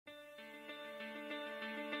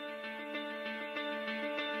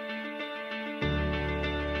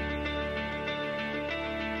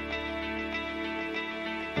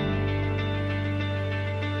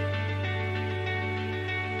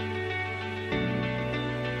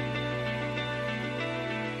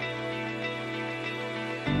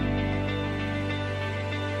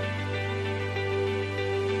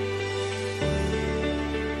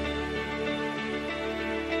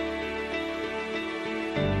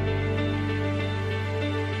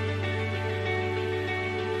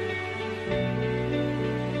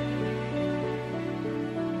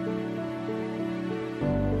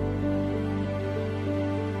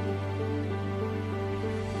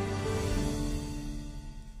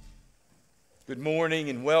Good morning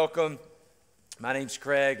and welcome. My name's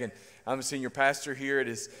Craig, and I'm a senior pastor here. It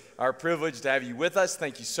is our privilege to have you with us.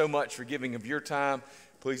 Thank you so much for giving of your time.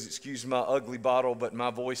 Please excuse my ugly bottle, but my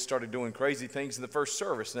voice started doing crazy things in the first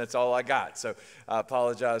service, and that's all I got. So I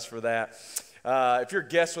apologize for that. If you're a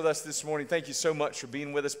guest with us this morning, thank you so much for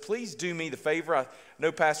being with us. Please do me the favor. I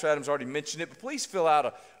know Pastor Adams already mentioned it, but please fill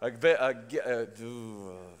out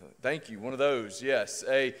thank you, one of those, yes,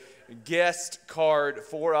 a guest card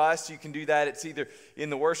for us. You can do that. It's either in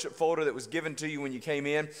the worship folder that was given to you when you came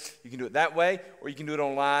in. You can do it that way, or you can do it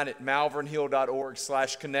online at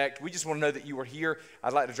malvernhill.org/connect. We just want to know that you were here.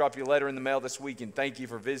 I'd like to drop you a letter in the mail this week and thank you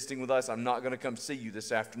for visiting with us. I'm not going to come see you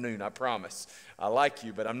this afternoon, I promise. I like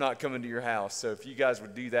you, but I'm not coming to your house. So if you guys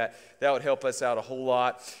would do that, that would help us out a whole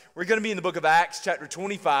lot. We're going to be in the book of Acts, chapter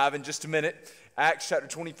 25, in just a minute. Acts chapter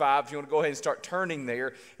 25, if you want to go ahead and start turning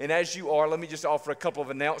there. And as you are, let me just offer a couple of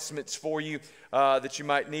announcements for you that you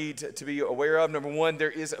might need to be aware of. Number one, there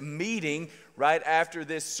is a meeting right after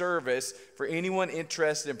this service for anyone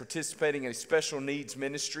interested in participating in a special needs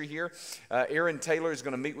ministry here. Erin Taylor is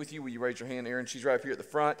going to meet with you. Will you raise your hand, Erin? She's right up here at the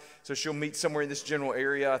front. So she'll meet somewhere in this general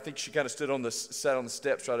area. I think she kind of sat on the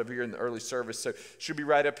steps right up here in the early service. So she'll be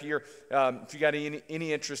right up here. If you got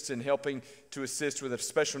any interest in helping to assist with a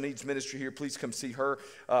special needs ministry here, please come see her.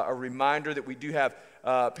 A reminder that we do have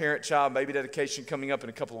parent-child baby dedication coming up in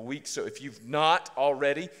a couple of weeks. So if you've not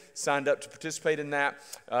already signed up to participate in that,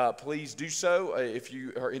 please do so if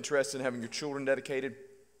you are interested in having your children dedicated.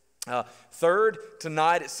 Third,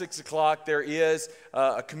 tonight at 6 o'clock, there is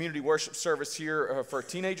a community worship service here for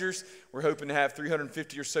teenagers. We're hoping to have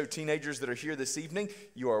 350 or so teenagers that are here this evening.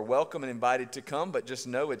 You are welcome and invited to come, but just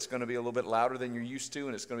know it's going to be a little bit louder than you're used to,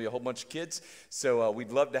 and it's going to be a whole bunch of kids. So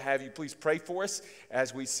we'd love to have you. Please pray for us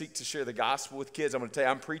as we seek to share the gospel with kids. I'm going to tell you,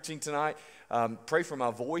 I'm preaching tonight. Pray for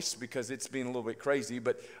my voice because it's been a little bit crazy,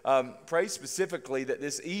 but pray specifically that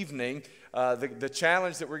this evening, the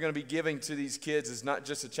challenge that we're going to be giving to these kids is not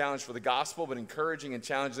just a challenge for the gospel, but encouraging and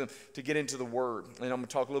challenging them to get into the Word. And I'm going to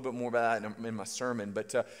talk a little bit more about that in my sermon,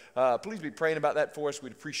 but please be praying about that for us.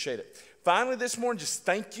 We'd appreciate it. Finally, this morning, just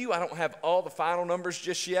thank you. I don't have all the final numbers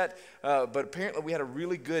just yet, but apparently we had a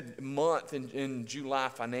really good month in July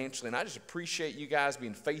financially, and I just appreciate you guys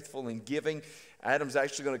being faithful and giving. Adam's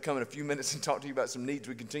actually going to come in a few minutes and talk to you about some needs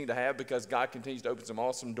we continue to have because God continues to open some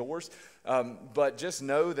awesome doors. But just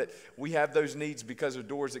know that we have those needs because of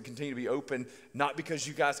doors that continue to be open, not because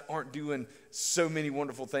you guys aren't doing so many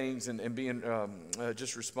wonderful things and being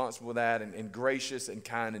just responsible with that and gracious and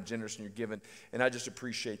kind and generous in your giving. And I just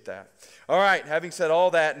appreciate that. All right, having said all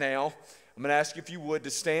that now, I'm going to ask you if you would to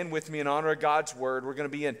stand with me in honor of God's word. We're going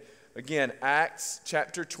to be in, again, Acts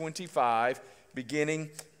chapter 25, beginning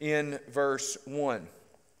in verse 1.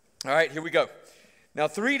 All right, here we go. Now,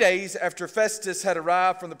 3 days after Festus had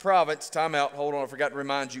arrived from the province, time out, hold on, I forgot to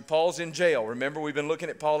remind you, Paul's in jail. Remember, we've been looking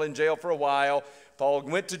at Paul in jail for a while. Paul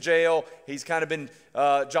went to jail. He's kind of been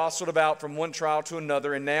jostled about from one trial to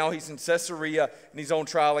another, and now he's in Caesarea, and he's on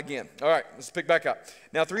trial again. All right, let's pick back up.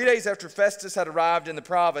 Now, 3 days after Festus had arrived in the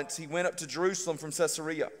province, he went up to Jerusalem from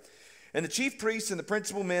Caesarea. And the chief priests and the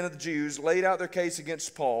principal men of the Jews laid out their case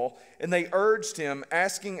against Paul, and they urged him,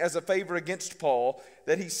 asking as a favor against Paul,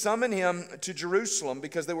 that he summon him to Jerusalem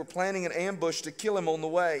because they were planning an ambush to kill him on the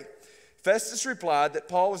way. Festus replied that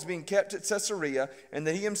Paul was being kept at Caesarea and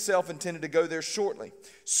that he himself intended to go there shortly.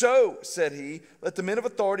 So, said he, let the men of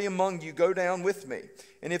authority among you go down with me,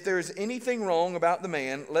 and if there is anything wrong about the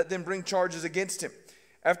man, let them bring charges against him.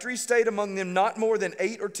 After he stayed among them not more than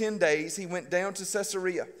 8 or 10 days, he went down to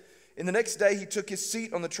Caesarea. And the next day he took his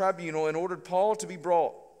seat on the tribunal and ordered Paul to be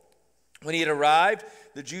brought. When he had arrived,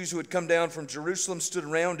 the Jews who had come down from Jerusalem stood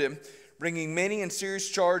around him, bringing many and serious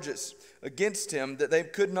charges against him that they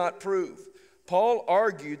could not prove. Paul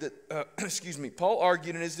argued in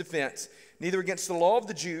his defense, neither against the law of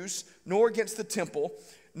the Jews, nor against the temple,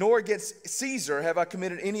 nor against Caesar have I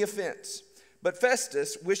committed any offense. But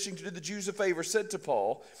Festus, wishing to do the Jews a favor, said to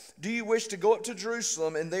Paul, do you wish to go up to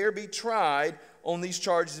Jerusalem and there be tried on these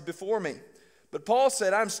charges before me? But Paul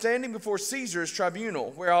said, I'm standing before Caesar's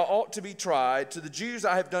tribunal, where I ought to be tried. To the Jews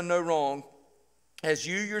I have done no wrong, as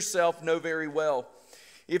you yourself know very well.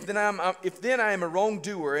 If then I am a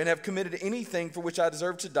wrongdoer and have committed anything for which I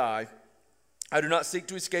deserve to die, I do not seek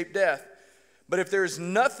to escape death. But if there is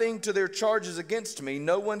nothing to their charges against me,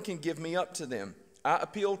 no one can give me up to them. I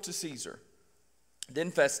appeal to Caesar. Then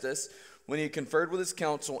Festus, when he had conferred with his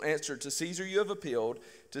council, answered, to Caesar you have appealed,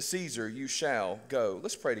 to Caesar you shall go.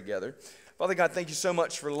 Let's pray together. Father God, thank you so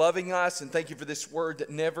much for loving us, and thank you for this word that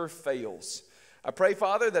never fails. I pray,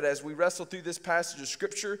 Father, that as we wrestle through this passage of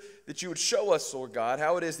Scripture, that you would show us, Lord God,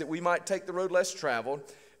 how it is that we might take the road less traveled.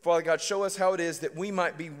 Father God, show us how it is that we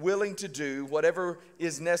might be willing to do whatever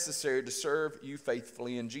is necessary to serve you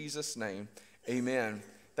faithfully. In Jesus' name, amen.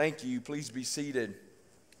 Thank you. Please be seated.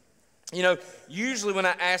 You know, usually when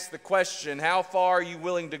I ask the question, how far are you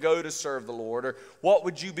willing to go to serve the Lord, or what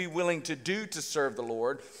would you be willing to do to serve the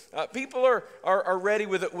Lord, people are ready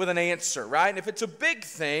with an answer, right? And if it's a big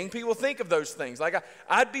thing, people think of those things. Like,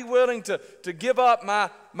 I'd be willing to give up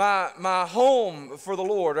my home for the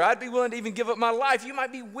Lord, or I'd be willing to even give up my life. You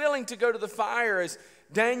might be willing to go to the fire as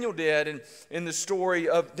Daniel did in the story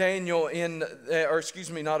of Daniel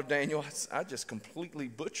not of Daniel. I just completely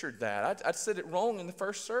butchered that. I said it wrong in the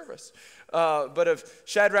first service. But of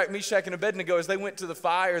Shadrach, Meshach, and Abednego as they went to the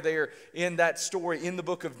fire there in that story in the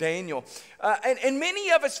book of Daniel. And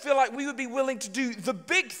many of us feel like we would be willing to do the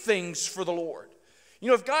big things for the Lord. You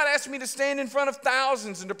know, if God asked me to stand in front of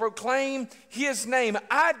thousands and to proclaim His name,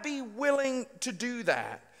 I'd be willing to do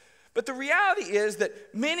that. But the reality is that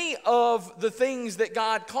many of the things that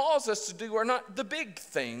God calls us to do are not the big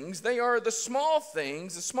things. They are the small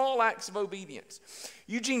things, the small acts of obedience.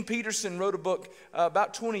 Eugene Peterson wrote a book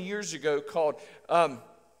about 20 years ago called A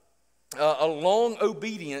Long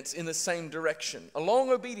Obedience in the Same Direction. A long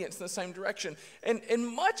obedience in the same direction. And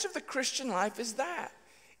much of the Christian life is that.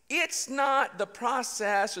 It's not the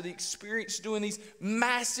process or the experience doing these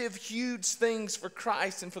massive, huge things for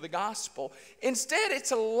Christ and for the gospel. Instead,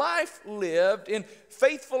 it's a life lived in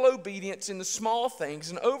faithful obedience in the small things.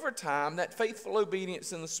 And over time, that faithful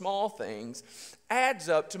obedience in the small things adds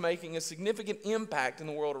up to making a significant impact in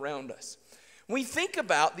the world around us. When we think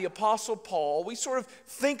about the Apostle Paul, we sort of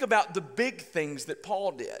think about the big things that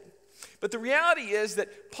Paul did. But the reality is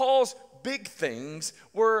that Paul's big things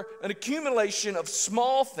were an accumulation of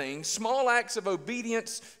small things, small acts of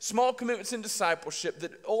obedience, small commitments in discipleship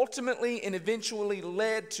that ultimately and eventually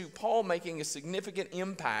led to Paul making a significant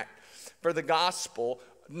impact for the gospel,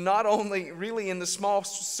 not only really in the small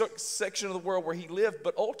section of the world where he lived,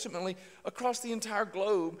 but ultimately across the entire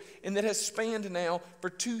globe, and that has spanned now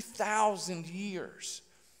for 2,000 years.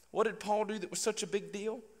 What did Paul do that was such a big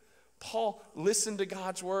deal? Paul listened to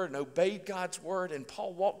God's word and obeyed God's word, and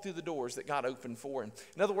Paul walked through the doors that God opened for him.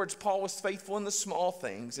 In other words, Paul was faithful in the small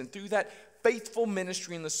things, and through that faithful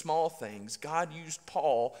ministry in the small things, God used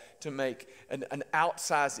Paul to make an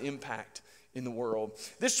outsized impact in the world.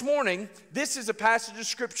 This morning, this is a passage of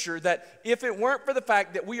Scripture that if it weren't for the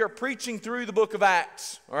fact that we are preaching through the book of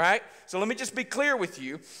Acts, all right? So let me just be clear with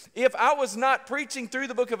you. If I was not preaching through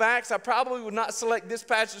the book of Acts, I probably would not select this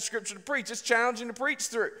passage of Scripture to preach. It's challenging to preach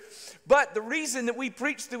through. But the reason that we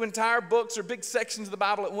preach through entire books or big sections of the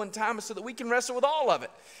Bible at one time is so that we can wrestle with all of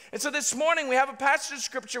it. And so this morning we have a passage of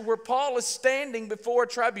Scripture where Paul is standing before a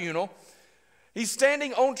tribunal. He's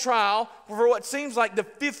standing on trial for what seems like the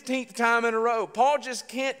 15th time in a row. Paul just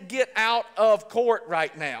can't get out of court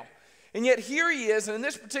right now. And yet here he is, and in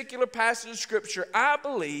this particular passage of Scripture, I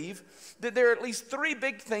believe that there are at least three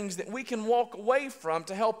big things that we can walk away from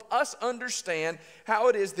to help us understand how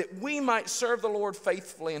it is that we might serve the Lord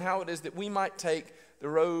faithfully and how it is that we might take the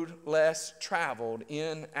road less traveled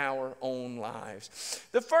in our own lives.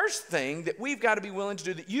 The first thing that we've got to be willing to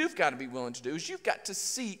do, that you've got to be willing to do, is you've got to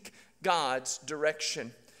seek God's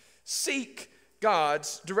direction. Seek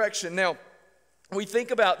God's direction. Now, we think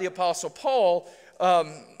about the Apostle Paul.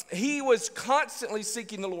 He was constantly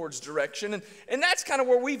seeking the Lord's direction, and that's kind of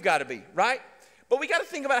where we've got to be, right? But we got to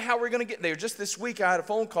think about how we're going to get there. Just this week, I had a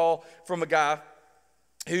phone call from a guy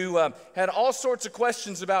who had all sorts of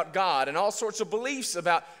questions about God and all sorts of beliefs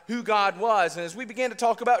about who God was. And as we began to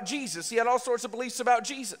talk about Jesus, he had all sorts of beliefs about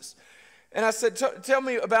Jesus. And I said, tell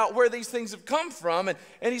me about where these things have come from.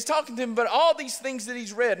 And he's talking to him about all these things that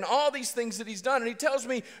he's read and all these things that he's done. And he tells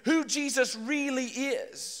me who Jesus really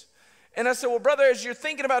is. And I said, well, brother, as you're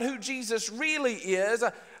thinking about who Jesus really is,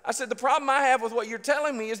 I said, the problem I have with what you're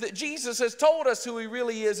telling me is that Jesus has told us who he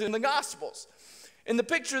really is in the Gospels. And the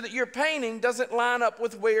picture that you're painting doesn't line up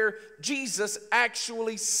with where Jesus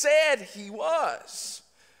actually said he was.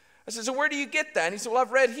 I said, so where do you get that? And he said, well,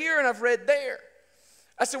 I've read here and I've read there.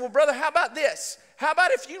 I said, well, brother, how about this? How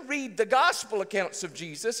about if you read the gospel accounts of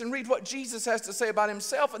Jesus and read what Jesus has to say about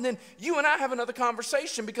himself, and then you and I have another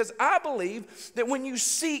conversation, because I believe that when you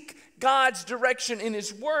seek God's direction in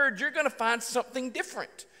his word, you're going to find something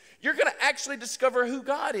different. You're going to actually discover who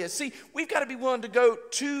God is. See, we've got to be willing to go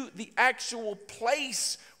to the actual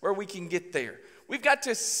place where we can get there. We've got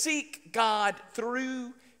to seek God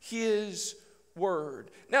through his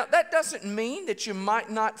word. Now, that doesn't mean that you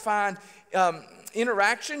might not find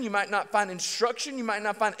interaction, you might not find instruction, you might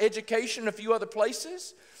not find education in a few other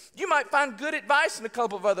places. You might find good advice in a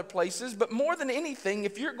couple of other places, but more than anything,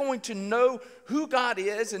 if you're going to know who God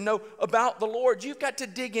is and know about the Lord, you've got to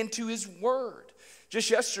dig into His Word. Just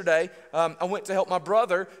yesterday, I went to help my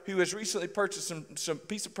brother, who has recently purchased some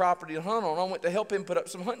piece of property to hunt on. I went to help him put up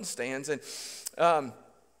some hunting stands. And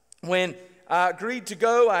when I agreed to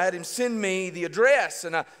go, I had him send me the address.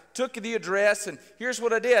 And I took the address, and here's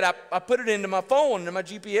what I did. I put it into my phone, into my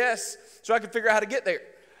GPS, so I could figure out how to get there.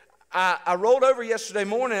 I rolled over yesterday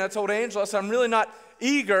morning, and I told Angela, I said, I'm really not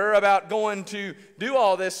eager about going to do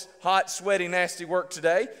all this hot, sweaty, nasty work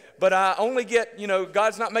today. But I only get,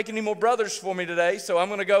 God's not making any more brothers for me today, so I'm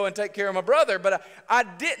going to go and take care of my brother. But I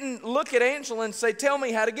didn't look at Angela and say, tell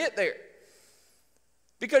me how to get there.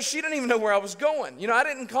 Because she didn't even know where I was going. I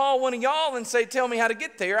didn't call one of y'all and say, tell me how to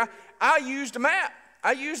get there. I used a map.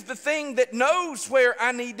 I used the thing that knows where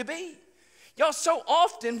I need to be. Y'all, so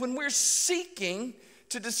often when we're seeking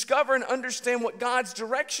to discover and understand what God's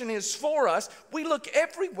direction is for us, we look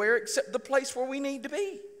everywhere except the place where we need to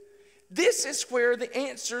be. This is where the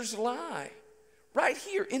answers lie, right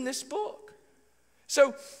here in this book.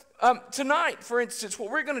 So tonight, for instance,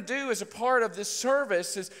 what we're going to do as a part of this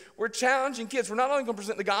service is we're challenging kids. We're not only going to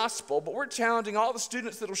present the gospel, but we're challenging all the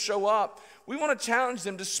students that will show up. We want to challenge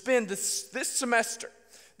them to spend this semester,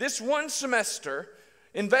 this one semester,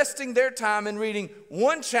 investing their time in reading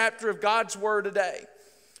one chapter of God's Word a day.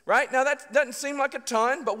 Right? Now, that doesn't seem like a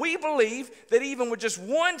ton, but we believe that even with just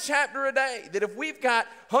one chapter a day, that if we've got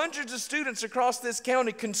hundreds of students across this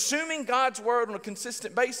county consuming God's Word on a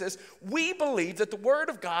consistent basis, we believe that the Word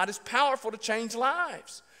of God is powerful to change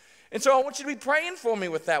lives. And so I want you to be praying for me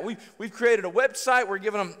with that. We've created a website. We're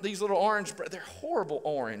giving them these little orange, they're horrible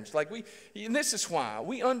orange. And this is why.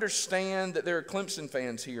 We understand that there are Clemson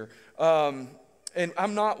fans here. And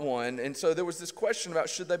I'm not one, and so there was this question about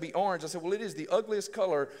should they be orange. I said, well, it is the ugliest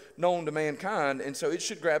color known to mankind, and so it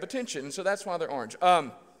should grab attention, and so that's why they're orange.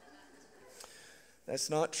 That's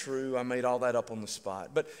not true. I made all that up on the spot.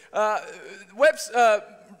 But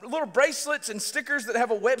little bracelets and stickers that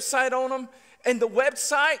have a website on them, and the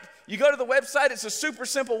website, you go to the website, it's a super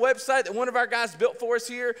simple website that one of our guys built for us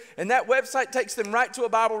here, and that website takes them right to a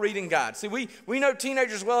Bible reading guide. See, we know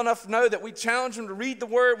teenagers well enough to know that we challenge them to read the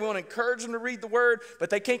Word, we want to encourage them to read the Word,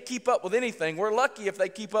 but they can't keep up with anything. We're lucky if they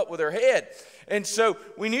keep up with their head. And so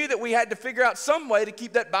we knew that we had to figure out some way to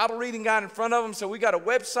keep that Bible reading guide in front of them, so we got a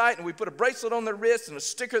website, and we put a bracelet on their wrist and a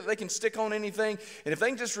sticker that they can stick on anything, and if they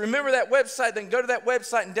can just remember that website, they can go to that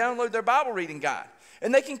website and download their Bible reading guide.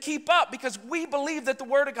 And they can keep up because we believe that the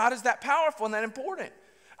Word of God is that powerful and that important.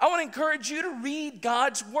 I want to encourage you to read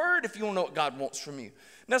God's Word if you want to know what God wants from you.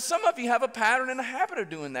 Now, some of you have a pattern and a habit of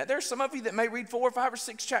doing that. There are some of you that may read 4 or 5 or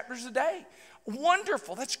 6 chapters a day.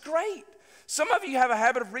 Wonderful. That's great. Some of you have a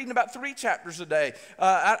habit of reading about 3 chapters a day.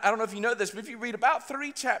 I don't know if you know this, but if you read about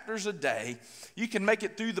 3 chapters a day, you can make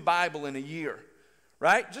it through the Bible in a year,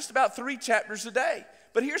 right? Just about 3 chapters a day.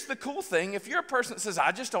 But here's the cool thing. If you're a person that says,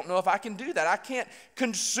 I just don't know if I can do that. I can't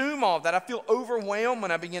consume all of that. I feel overwhelmed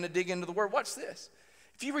when I begin to dig into the Word. Watch this.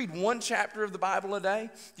 If you read 1 chapter of the Bible a day,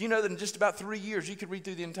 do you know that in just about 3 years you could read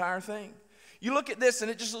through the entire thing? You look at this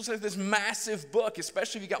and it just looks like this massive book,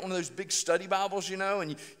 especially if you got one of those big study Bibles,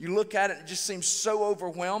 and you look at it and it just seems so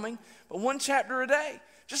overwhelming. But 1 chapter a day,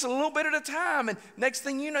 just a little bit at a time, and next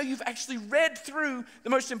thing you know, you've actually read through the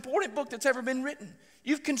most important book that's ever been written.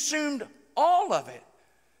 You've consumed all of it.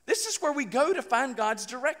 This is where we go to find God's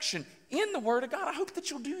direction in the Word of God. I hope that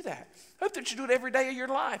you'll do that. I hope that you do it every day of your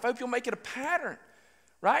life. I hope you'll make it a pattern,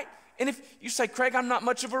 right? And if you say, Craig, I'm not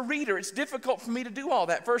much of a reader, it's difficult for me to do all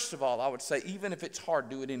that. First of all, I would say, even if it's hard,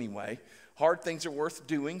 do it anyway. Hard things are worth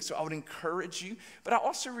doing, so I would encourage you. But I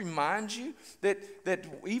also remind you that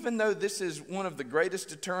even though this is one of the greatest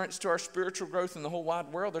deterrents to our spiritual growth in the whole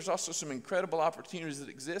wide world, there's also some incredible opportunities that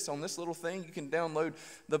exist on this little thing. You can download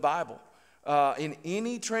the Bible. In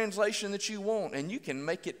any translation that you want, and you can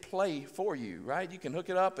make it play for you, right? You can hook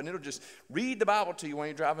it up and it'll just read the Bible to you when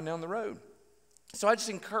you're driving down the road. So I just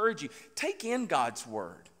encourage you, take in God's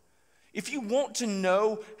Word. If you want to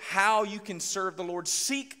know how you can serve the Lord,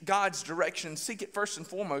 seek God's direction. Seek it first and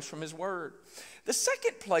foremost from His Word. The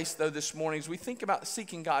second place, though, this morning, as we think about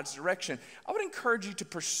seeking God's direction, I would encourage you to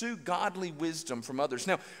pursue godly wisdom from others.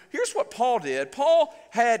 Now, here's what Paul did. Paul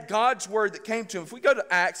had God's Word that came to him. If we go to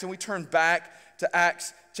Acts and we turn back to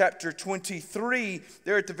Acts chapter 23,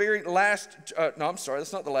 there at the very last, that's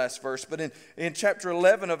not the last verse, but in chapter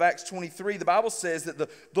 11 of Acts 23, the Bible says that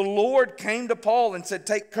the Lord came to Paul and said,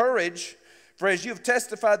 take courage, for as you have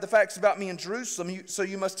testified the facts about me in Jerusalem, so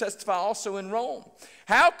you must testify also in Rome.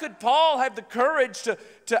 How could Paul have the courage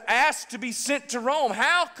to ask to be sent to Rome?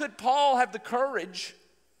 How could Paul have the courage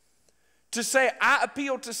to say, I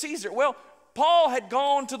appeal to Caesar. Well, Paul had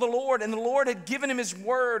gone to the Lord, and the Lord had given him his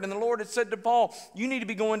word, and the Lord had said to Paul, you need to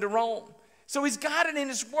be going to Rome. So he's got it in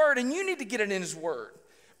his word, and you need to get it in his word.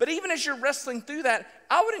 But even as you're wrestling through that,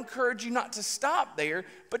 I would encourage you not to stop there,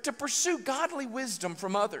 but to pursue godly wisdom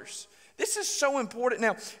from others. This is so important.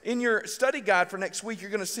 Now, in your study guide for next week, you're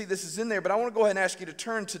going to see this is in there, but I want to go ahead and ask you to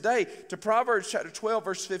turn today to Proverbs chapter 12,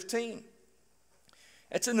 verse 15.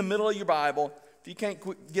 It's in the middle of your Bible. If you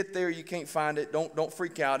can't get there, you can't find it, don't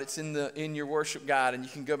freak out. It's in your worship guide, and you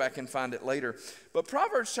can go back and find it later. But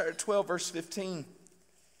Proverbs chapter 12, verse 15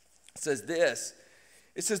 says this.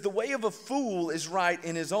 It says, the way of a fool is right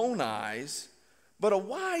in his own eyes, but a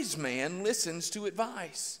wise man listens to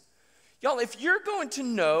advice. Y'all, if you're going to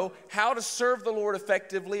know how to serve the Lord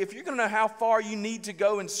effectively, if you're going to know how far you need to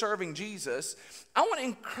go in serving Jesus, I want to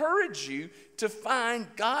encourage you to find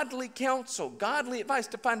godly counsel, godly advice,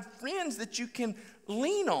 to find friends that you can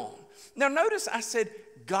lean on. Now, notice I said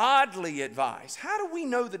godly advice. How do we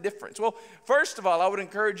know the difference? Well, first of all, I would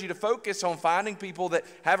encourage you to focus on finding people that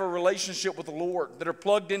have a relationship with the Lord, that are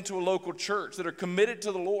plugged into a local church, that are committed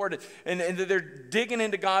to the Lord, and that they're digging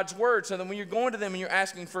into God's word. So that when you're going to them and you're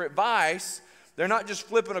asking for advice, they're not just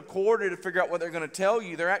flipping a quarter to figure out what they're going to tell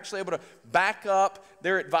you. They're actually able to back up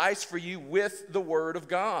their advice for you with the word of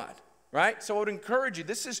God. Right? So I would encourage you.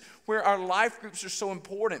 This is where our life groups are so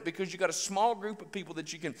important, because you've got a small group of people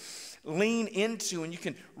that you can lean into, and you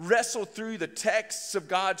can wrestle through the texts of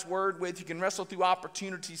God's word with. You can wrestle through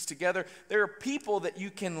opportunities together. There are people that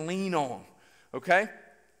you can lean on. Okay?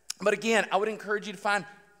 But again, I would encourage you to find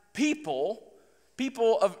people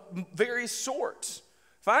of various sorts.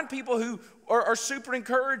 Find people who are super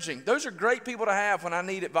encouraging. Those are great people to have when I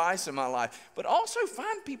need advice in my life. But also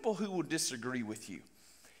find people who will disagree with you.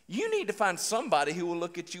 You need to find somebody who will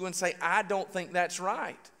look at you and say, I don't think that's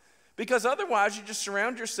right. Because otherwise you just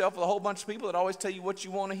surround yourself with a whole bunch of people that always tell you what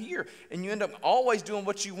you want to hear. And you end up always doing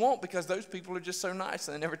what you want, because those people are just so nice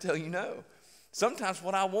and they never tell you no. Sometimes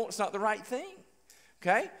what I want is not the right thing.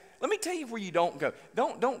 Okay? Let me tell you where you don't go.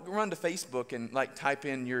 Don't run to Facebook and like type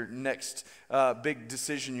in your next big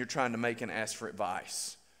decision you're trying to make and ask for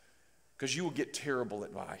advice. Because you will get terrible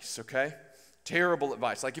advice, okay? Terrible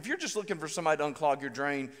advice. Like if you're just looking for somebody to unclog your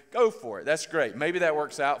drain, go for it. That's great. Maybe that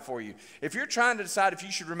works out for you. If you're trying to decide if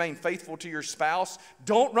you should remain faithful to your spouse,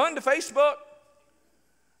 don't run to Facebook,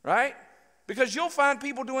 right? Because you'll find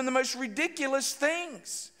people doing the most ridiculous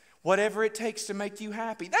things. Whatever it takes to make you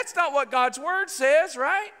happy. That's not what God's word says,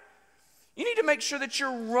 right? You need to make sure that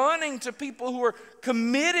you're running to people who are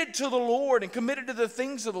committed to the Lord and committed to the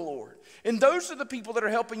things of the Lord. And those are the people that are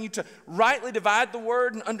helping you to rightly divide the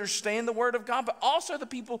word and understand the word of God, but also the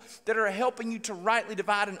people that are helping you to rightly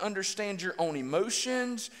divide and understand your own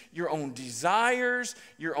emotions, your own desires,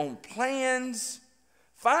 your own plans.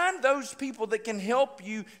 Find those people that can help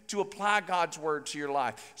you to apply God's word to your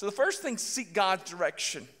life. So the first thing, seek God's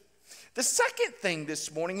direction. The second thing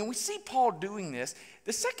this morning, and we see Paul doing this,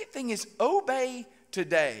 the second thing is obey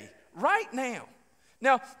today, right now.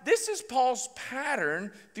 Now, this is Paul's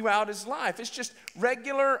pattern throughout his life. It's just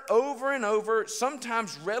regular, over and over,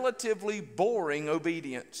 sometimes relatively boring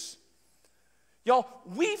obedience. Y'all,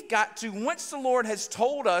 we've got to, once the Lord has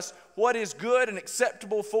told us what is good and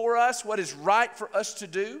acceptable for us, what is right for us to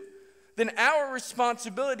do, then our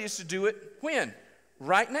responsibility is to do it when?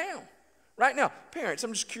 Right now. Right now, parents,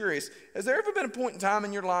 I'm just curious, has there ever been a point in time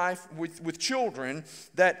in your life with children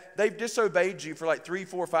that they've disobeyed you for like 3,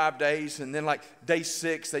 4, 5 days, and then like day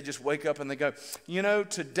 6, they just wake up and they go, you know,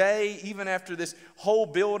 today, even after this whole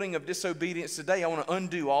building of disobedience today, I want to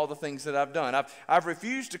undo all the things that I've done. I've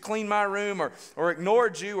refused to clean my room or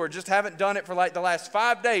ignored you or just haven't done it for like the last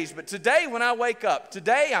 5 days, but today when I wake up,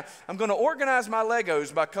 today I'm going to organize my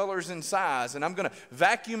Legos by colors and size, and I'm going to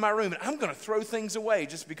vacuum my room, and I'm going to throw things away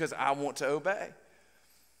just because I want to obey.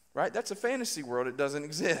 Right? That's a fantasy world. It doesn't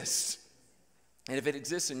exist. And if it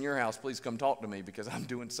exists in your house, please come talk to me, because I'm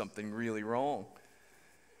doing something really wrong.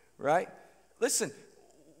 Right? Listen,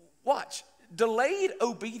 watch. Delayed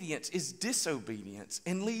obedience is disobedience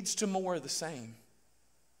and leads to more of the same.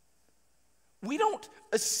 We don't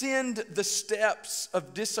ascend the steps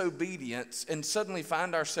of disobedience and suddenly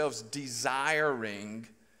find ourselves desiring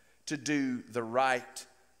to do the right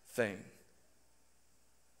thing.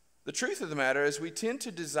 The truth of the matter is we tend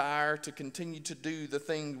to desire to continue to do the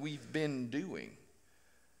thing we've been doing.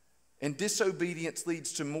 And disobedience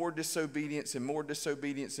leads to more disobedience and more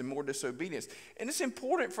disobedience and more disobedience. And it's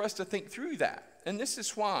important for us to think through that. And this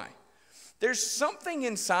is why. There's something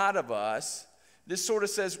inside of us that sort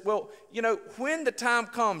of says, well, you know, when the time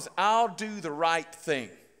comes, I'll do the right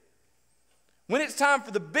thing. When it's time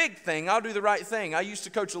for the big thing, I'll do the right thing. I used to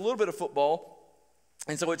coach a little bit of football,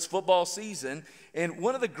 and so it's football season. And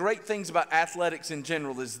one of the great things about athletics in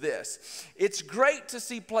general is this. It's great to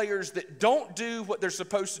see players that don't do what they're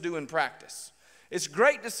supposed to do in practice. It's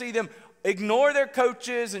great to see them ignore their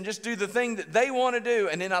coaches and just do the thing that they want to do.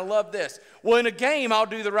 And then I love this. Well, in a game, I'll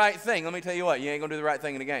do the right thing. Let me tell you what, you ain't going to do the right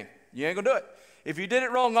thing in a game. You ain't going to do it. If you did it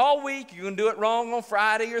wrong all week, you're going to do it wrong on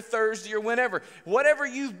Friday or Thursday or whenever. Whatever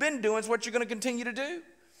you've been doing is what you're going to continue to do.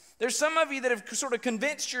 There's some of you that have sort of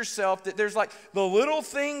convinced yourself that there's like the little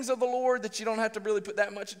things of the Lord that you don't have to really put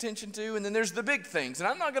that much attention to, and then there's the big things. And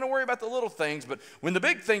I'm not going to worry about the little things, but when the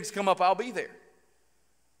big things come up, I'll be there.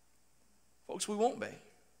 Folks, we won't be.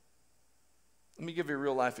 Let me give you a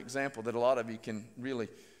real life example that a lot of you can really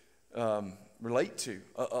relate to.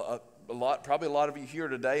 Probably a lot of you here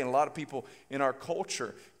today, and a lot of people in our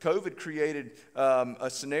culture. COVID created a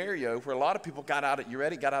scenario where a lot of people got out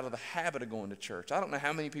of the habit of going to church. I don't know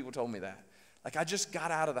how many people told me that. Like, I just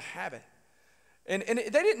got out of the habit. And they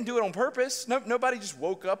didn't do it on purpose. Nobody just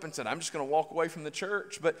woke up and said, I'm just going to walk away from the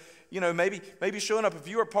church. But, maybe showing up. If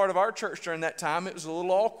you were part of our church during that time, it was a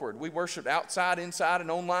little awkward. We worshiped outside, inside, and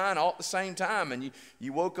online all at the same time. And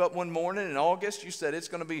you woke up one morning in August, you said it's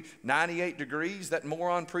going to be 98 degrees. That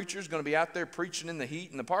moron preacher is going to be out there preaching in the heat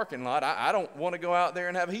in the parking lot. I don't want to go out there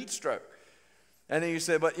and have a heat stroke. And then you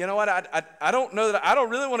said, but you know what, I don't know that I don't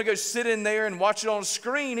really want to go sit in there and watch it on a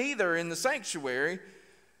screen either in the sanctuary.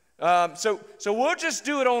 So we'll just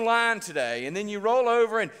do it online today. And then you roll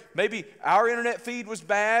over and maybe our internet feed was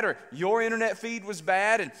bad or your internet feed was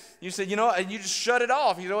bad. And you said, and you just shut it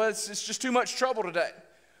off. It's just too much trouble today.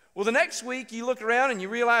 Well, the next week you look around and you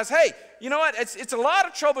realize, hey, you know what? It's a lot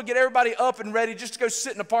of trouble to get everybody up and ready just to go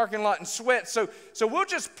sit in a parking lot and sweat. So we'll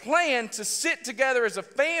just plan to sit together as a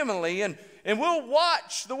family and we'll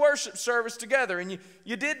watch the worship service together. And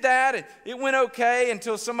you did that, and it went okay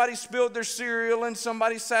until somebody spilled their cereal and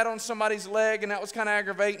somebody sat on somebody's leg, and that was kind of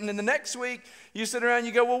aggravating. And the next week, you sit around and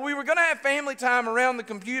you go, well, we were going to have family time around the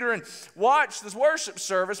computer and watch this worship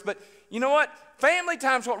service, but you know what? Family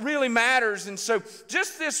time's what really matters. And so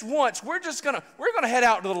just this once, we're going to head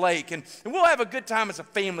out to the lake and we'll have a good time as a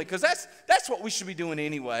family, because that's what we should be doing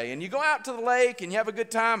anyway. And you go out to the lake and you have a good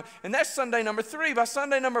time, and that's Sunday number 3. By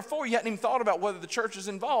Sunday number 4, you hadn't even thought about whether the church is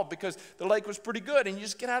involved because the lake was pretty good, and you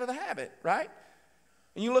just get out of the habit, right?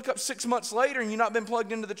 And you look up 6 months later and you've not been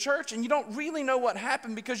plugged into the church, and you don't really know what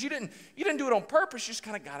happened because you didn't do it on purpose. You just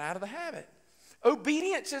kind of got out of the habit.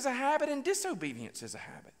 Obedience is a habit and disobedience is a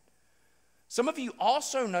habit. Some of you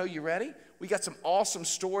also know, you ready? We got some awesome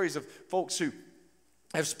stories of folks who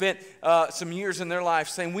have spent some years in their life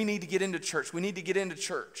saying, we need to get into church. We need to get into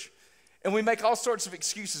church. And we make all sorts of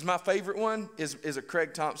excuses. My favorite one is a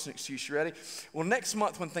Craig Thompson excuse. You ready? Well, next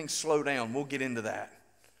month when things slow down, we'll get into that.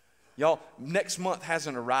 Y'all, next month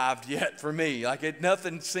hasn't arrived yet for me.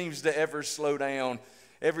 Nothing seems to ever slow down.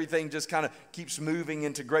 Everything just kind of keeps moving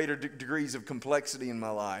into greater degrees of complexity in my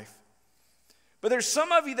life. But there's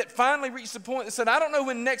some of you that finally reached the point that said, I don't know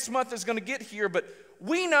when next month is going to get here, but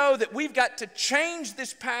we know that we've got to change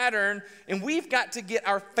this pattern and we've got to get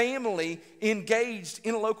our family engaged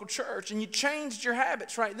in a local church. And you changed your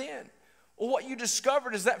habits right then. Well, what you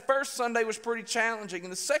discovered is that first Sunday was pretty challenging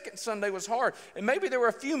and the second Sunday was hard. And maybe there were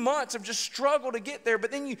a few months of just struggle to get there, but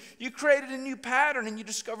then you created a new pattern and you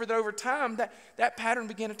discovered that over time that pattern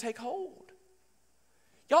began to take hold.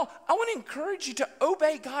 Y'all, I want to encourage you to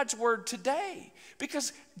obey God's word today,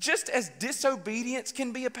 because just as disobedience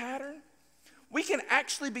can be a pattern, we can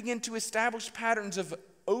actually begin to establish patterns of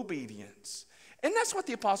obedience. And that's what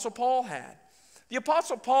the Apostle Paul had. The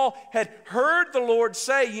Apostle Paul had heard the Lord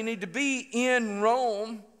say, you need to be in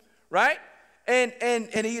Rome, right? And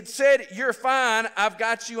he had said, you're fine, I've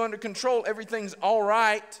got you under control, everything's all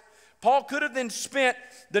right. Paul could have then spent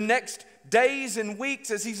the next days and weeks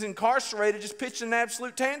as he's incarcerated just pitching an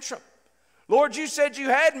absolute tantrum. Lord, you said you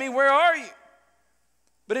had me, where are you?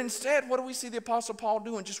 But instead, what do we see the Apostle Paul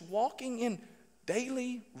doing? Just walking in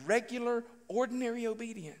daily, regular, ordinary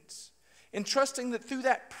obedience, and trusting that through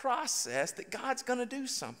that process that God's going to do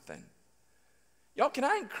something. Y'all, can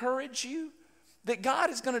I encourage you that God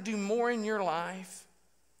is going to do more in your life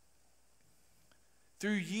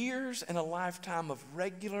through years and a lifetime of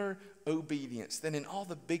regular obedience than in all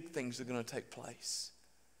the big things that are going to take place.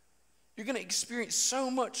 You're going to experience so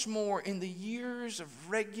much more in the years of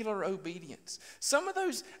regular obedience. Some of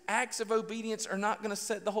those acts of obedience are not going to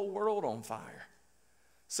set the whole world on fire.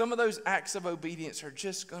 Some of those acts of obedience are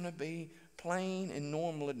just going to be plain and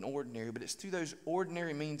normal and ordinary, but it's through those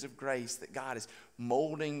ordinary means of grace that God is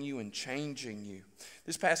molding you and changing you.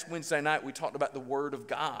 This past Wednesday night, we talked about the Word of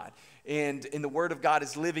God, and the Word of God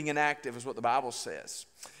is living and active, is what the Bible says.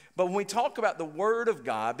 But when we talk about the Word of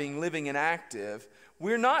God being living and active,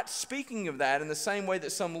 we're not speaking of that in the same way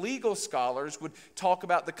that some legal scholars would talk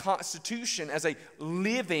about the Constitution as a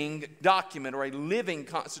living document or a living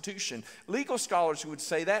Constitution. Legal scholars who would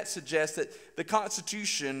say that suggest that the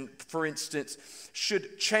Constitution, for instance,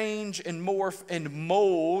 should change and morph and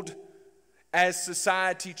mold as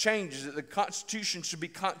society changes, that the Constitution should be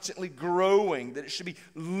constantly growing, that it should be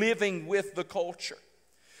living with the culture.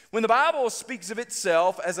 When the Bible speaks of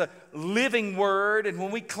itself as a living word, and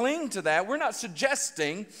when we cling to that, we're not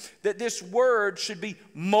suggesting that this word should be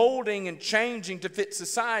molding and changing to fit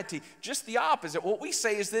society. Just the opposite. What we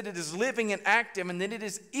say is that it is living and active, and that it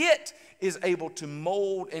is able to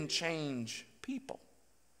mold and change people.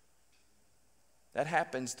 That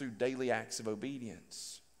happens through daily acts of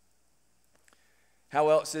obedience. How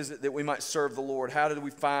else is it that we might serve the Lord? How do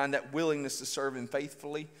we find that willingness to serve Him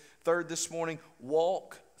faithfully? Third this morning,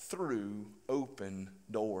 walk through open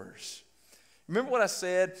doors. Remember what I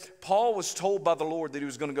said? Paul was told by the Lord that he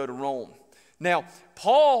was going to go to Rome. Now,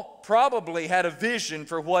 Paul probably had a vision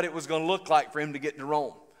for what it was going to look like for him to get to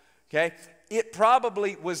Rome. Okay? It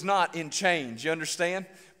probably was not in chains, you understand?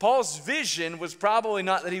 Paul's vision was probably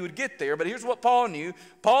not that he would get there, but here's what Paul knew.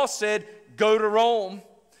 Paul said, go to Rome.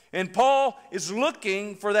 And Paul is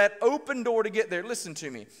looking for that open door to get there. Listen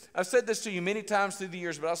to me. I've said this to you many times through the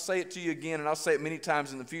years, but I'll say it to you again, and I'll say it many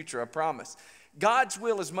times in the future, I promise. God's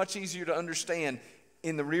will is much easier to understand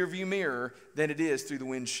in the rearview mirror than it is through the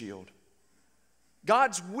windshield.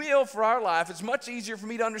 God's will for our life is much easier for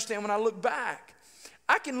me to understand when I look back.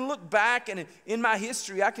 I can look back, and in my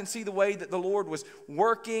history, I can see the way that the Lord was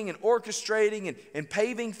working and orchestrating and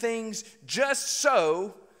paving things just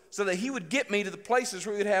so that He would get me to the places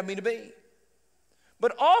where He would have me to be.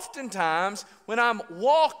 But oftentimes, when I'm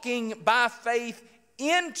walking by faith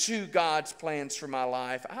into God's plans for my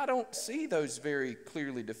life, I don't see those very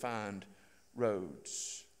clearly defined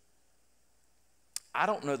roads. I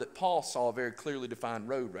don't know that Paul saw a very clearly defined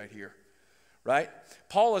road right here, right?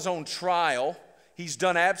 Paul is on trial. He's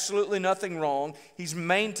done absolutely nothing wrong. He's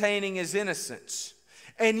maintaining his innocence.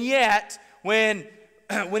 And yet, when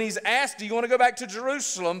he's asked, do you want to go back to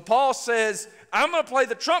Jerusalem? Paul says, I'm going to play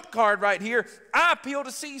the trump card right here. I appeal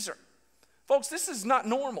to Caesar. Folks, this is not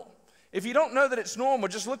normal. If you don't know that it's normal,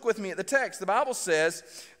 just look with me at the text. The Bible says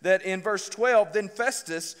that in verse 12, then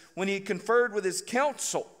Festus, when he conferred with his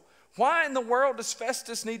council. Why in the world does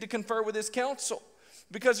Festus need to confer with his council?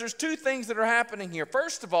 Because there's two things that are happening here.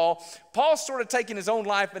 First of all, Paul's sort of taking his own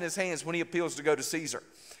life in his hands when he appeals to go to Caesar.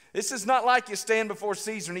 This is not like you stand before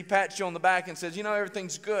Caesar and he pats you on the back and says, you know,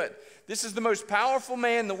 everything's good. This is the most powerful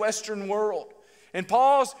man in the Western world. And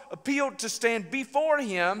Paul's appealed to stand before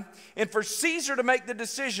him and for Caesar to make the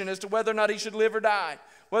decision as to whether or not he should live or die,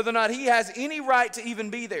 whether or not he has any right to even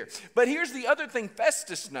be there. But here's the other thing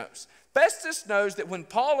Festus knows. Festus knows that when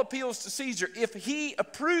Paul appeals to Caesar, if he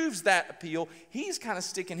approves that appeal, he's kind of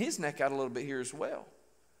sticking his neck out a little bit here as well.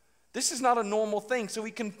 This is not a normal thing. So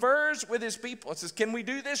he confers with his people and says, can we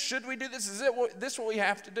do this? Should we do this? Is this what we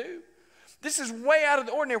have to do? This is way out of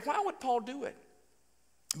the ordinary. Why would Paul do it?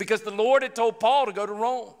 Because the Lord had told Paul to go to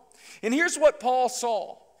Rome. And here's what Paul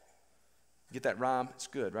saw. Get that rhyme? It's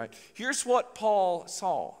good, right? Here's what Paul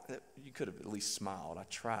saw. You could have at least smiled. I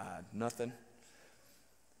tried. Nothing.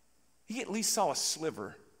 He at least saw a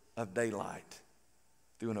sliver of daylight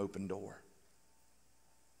through an open door.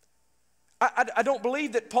 I don't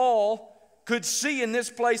believe that Paul could see in this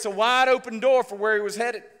place a wide open door for where he was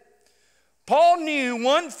headed. Paul knew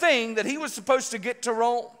one thing, that he was supposed to get to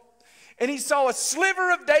Rome. And he saw a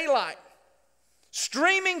sliver of daylight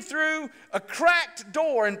streaming through a cracked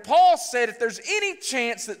door. And Paul said, if there's any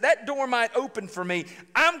chance that that door might open for me,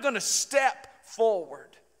 I'm going to step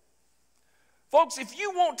forward. Folks, if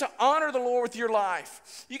you want to honor the Lord with your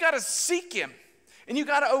life, you got to seek Him. And you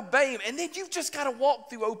got to obey Him. And then you've just got to walk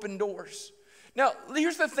through open doors. Now,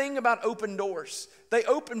 here's the thing about open doors. They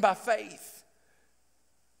open by faith.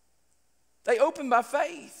 They open by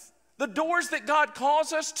faith. The doors that God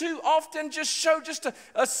calls us to often just show just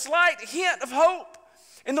a slight hint of hope.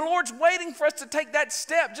 And the Lord's waiting for us to take that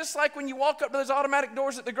step, just like when you walk up to those automatic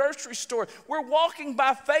doors at the grocery store. We're walking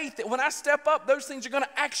by faith that when I step up, those things are going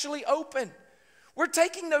to actually open. We're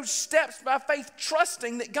taking those steps by faith,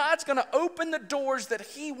 trusting that God's going to open the doors that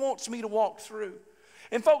He wants me to walk through.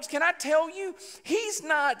 And folks, can I tell you, He's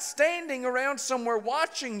not standing around somewhere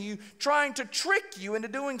watching you, trying to trick you into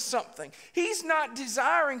doing something. He's not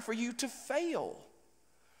desiring for you to fail.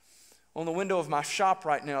 On the window of my shop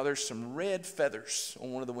right now, there's some red feathers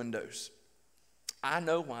on one of the windows. I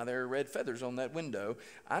know why there are red feathers on that window.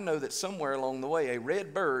 I know that somewhere along the way, a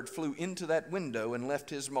red bird flew into that window and left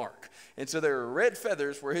his mark. And so there are red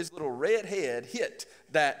feathers where his little red head hit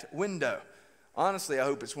that window. Honestly, I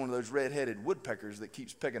hope it's one of those red-headed woodpeckers that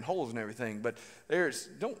keeps pecking holes and everything. But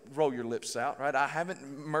don't roll your lips out, right? I haven't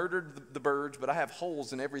murdered the birds, but I have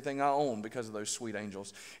holes in everything I own because of those sweet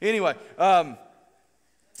angels. Anyway,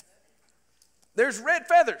 there's red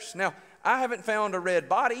feathers. Now, I haven't found a red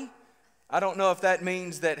body. I don't know if that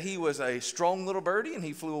means that he was a strong little birdie and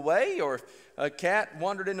he flew away, or if a cat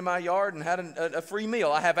wandered into my yard and had a free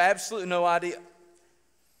meal. I have absolutely no idea.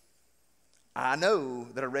 I know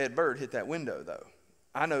that a red bird hit that window, though.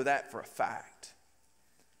 I know that for a fact.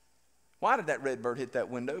 Why did that red bird hit that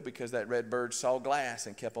window? Because that red bird saw glass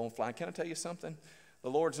and kept on flying. Can I tell you something? The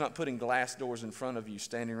Lord's not putting glass doors in front of you,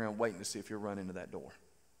 standing around waiting to see if you'll run into that door.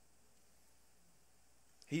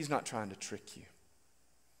 He's not trying to trick you.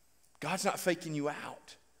 God's not faking you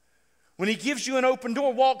out. When he gives you an open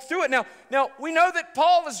door, walk through it. Now, we know that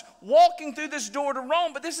Paul is walking through this door to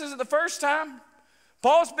Rome, but this isn't the first time.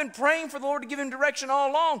 Paul's been praying for the Lord to give him direction all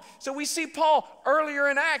along. So we see Paul earlier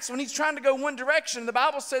in Acts when he's trying to go one direction. The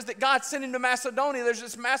Bible says that God sent him to Macedonia. There's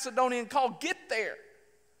this Macedonian call, get there.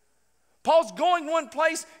 Paul's going one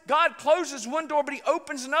place. God closes one door, but he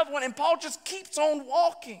opens another one, and Paul just keeps on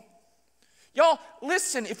walking. Y'all,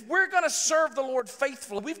 listen, if we're going to serve the Lord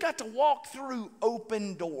faithfully, we've got to walk through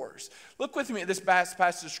open doors. Look with me at this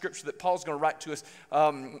passage of Scripture that Paul's going to write to us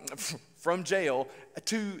from jail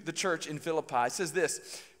to the church in Philippi. It says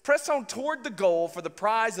this, press on toward the goal for the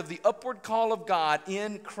prize of the upward call of God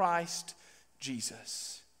in Christ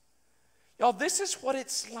Jesus. Y'all, this is what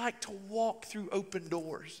it's like to walk through open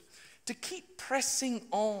doors, to keep pressing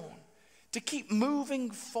on, to keep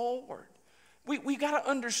moving forward. We got to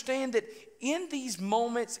understand that in these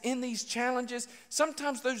moments, in these challenges,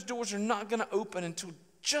 sometimes those doors are not going to open until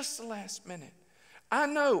just the last minute. I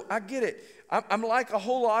know, I get it. I'm like a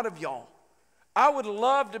whole lot of y'all. I would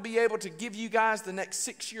love to be able to give you guys the next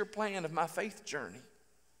 6-year plan of my faith journey.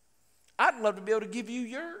 I'd love to be able to give you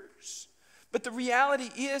yours. But the reality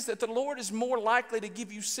is that the Lord is more likely to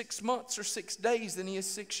give you 6 months or 6 days than he is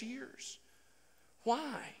 6 years.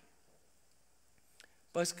 Why?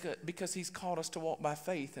 But it's because he's called us to walk by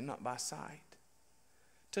faith and not by sight.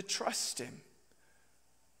 To trust him.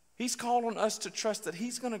 He's called on us to trust that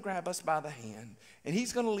he's going to grab us by the hand and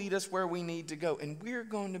he's going to lead us where we need to go, and we're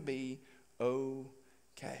going to be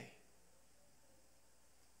okay.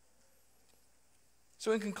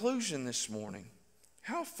 So in conclusion this morning,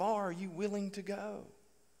 how far are you willing to go?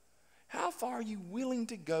 How far are you willing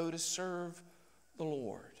to go to serve the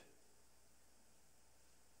Lord?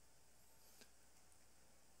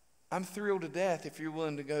 I'm thrilled to death if you're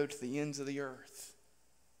willing to go to the ends of the earth.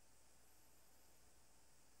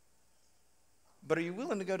 But are you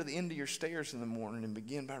willing to go to the end of your stairs in the morning and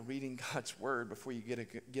begin by reading God's word before you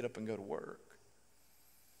get up and go to work?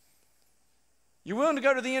 You're willing to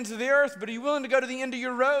go to the ends of the earth, but are you willing to go to the end of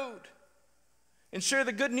your road and share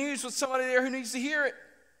the good news with somebody there who needs to hear it?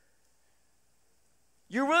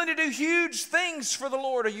 You're willing to do huge things for the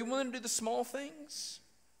Lord. Are you willing to do the small things?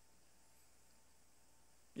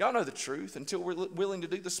 Y'all know the truth. Until we're willing to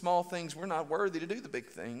do the small things, we're not worthy to do the big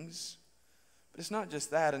things. But it's not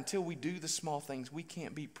just that. Until we do the small things, we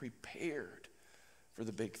can't be prepared for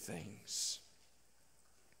the big things.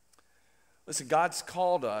 Listen, God's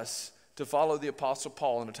called us to follow the Apostle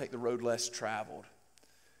Paul and to take the road less traveled.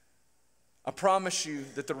 I promise you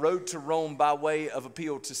that the road to Rome by way of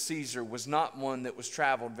appeal to Caesar was not one that was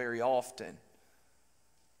traveled very often.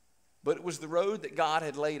 But it was the road that God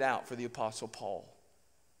had laid out for the Apostle Paul.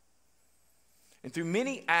 And through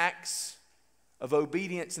many acts of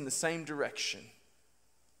obedience in the same direction,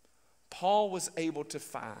 Paul was able to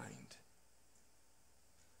find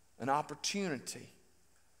an opportunity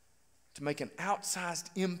to make an outsized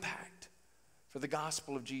impact for the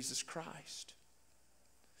gospel of Jesus Christ.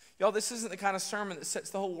 Y'all, this isn't the kind of sermon that sets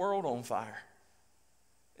the whole world on fire.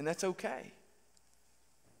 And that's okay.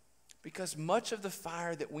 Because much of the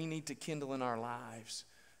fire that we need to kindle in our lives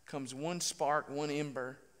comes one spark, one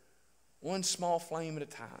ember, one small flame at a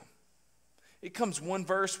time. It comes one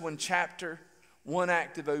verse, one chapter, one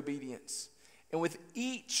act of obedience. And with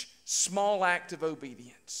each small act of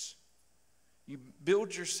obedience, you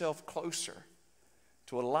build yourself closer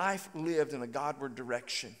to a life lived in a Godward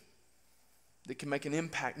direction that can make an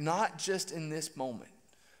impact, not just in this moment,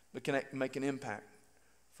 but can make an impact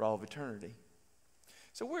for all of eternity.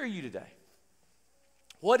 So where are you today?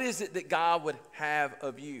 What is it that God would have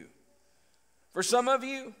of you? For some of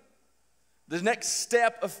you, The next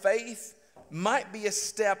step of faith might be a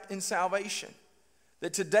step in salvation.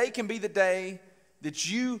 That today can be the day that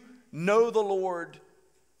you know the Lord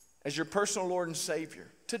as your personal Lord and Savior.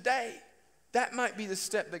 Today, that might be the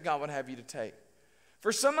step that God would have you to take.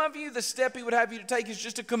 For some of you, the step He would have you to take is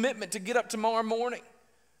just a commitment to get up tomorrow morning.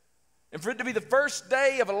 And for it to be the first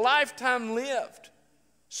day of a lifetime lived,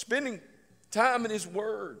 spending time in His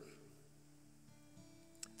Word.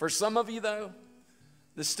 For some of you, though,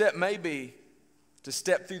 the step may be to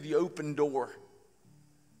step through the open door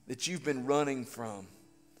that you've been running from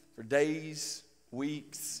for days,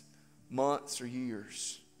 weeks, months, or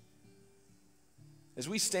years. As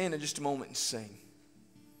we stand in just a moment and sing,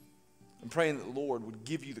 I'm praying that the Lord would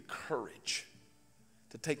give you the courage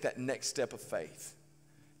to take that next step of faith,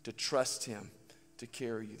 to trust Him to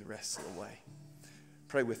carry you the rest of the way.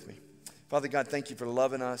 Pray with me. Father God, thank You for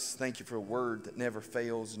loving us. Thank You for a word that never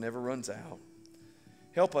fails, never runs out.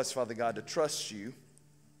 Help us, Father God, to trust You,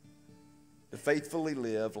 to faithfully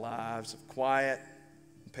live lives of quiet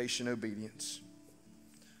and patient obedience.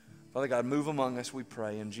 Father God, move among us, we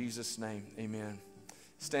pray. In Jesus' name, amen.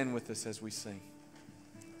 Stand with us as we sing.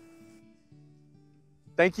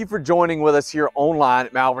 Thank you for joining with us here online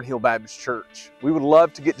at Malvern Hill Baptist Church. We would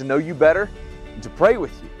love to get to know you better and to pray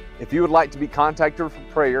with you. If you would like to be contacted for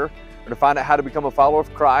prayer or to find out how to become a follower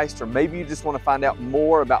of Christ, or maybe you just want to find out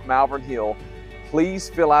more about Malvern Hill, please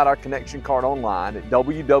fill out our connection card online at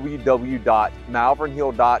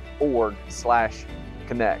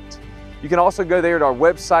www.malvernhill.org/connect. You can also go there to our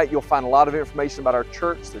website. You'll find a lot of information about our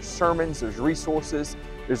church. There's sermons, there's resources,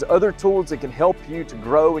 there's other tools that can help you to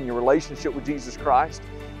grow in your relationship with Jesus Christ.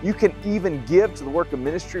 You can even give to the work of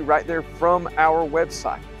ministry right there from our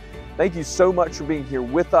website. Thank you so much for being here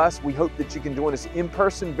with us. We hope that you can join us in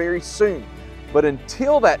person very soon. But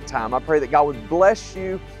until that time, I pray that God would bless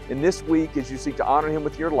you in this week as you seek to honor Him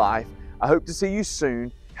with your life. I hope to see you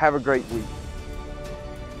soon. Have a great week.